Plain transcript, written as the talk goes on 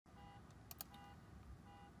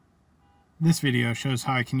This video shows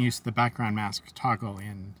how I can use the background mask toggle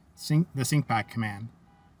in the SincPac command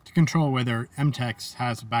to control whether mtext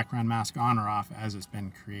has a background mask on or off as it's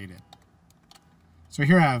been created. So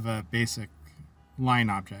here I have a basic line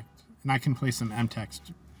object, and I can place some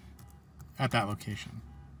mtext at that location.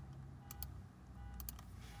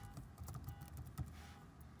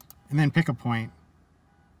 And then pick a point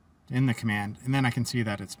in the command, and then I can see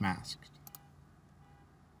that it's masked.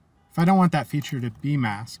 If I don't want that feature to be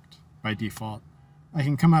masked by default, I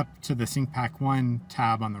can come up to the SincPac 1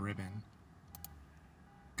 tab on the ribbon,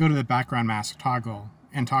 go to the background mask toggle,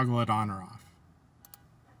 and toggle it on or off.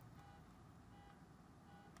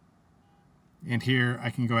 And here I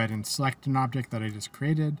can go ahead and select an object that I just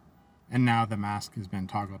created, and now the mask has been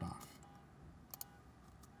toggled off.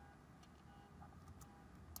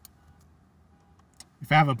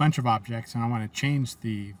 If I have a bunch of objects and I want to change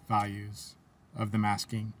the values of the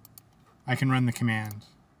masking, I can run the command.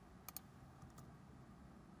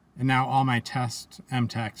 And now all my test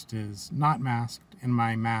mtext is not masked, and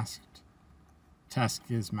my masked text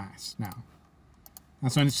is masked now.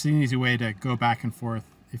 And so it's an easy way to go back and forth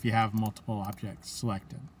if you have multiple objects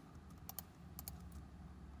selected.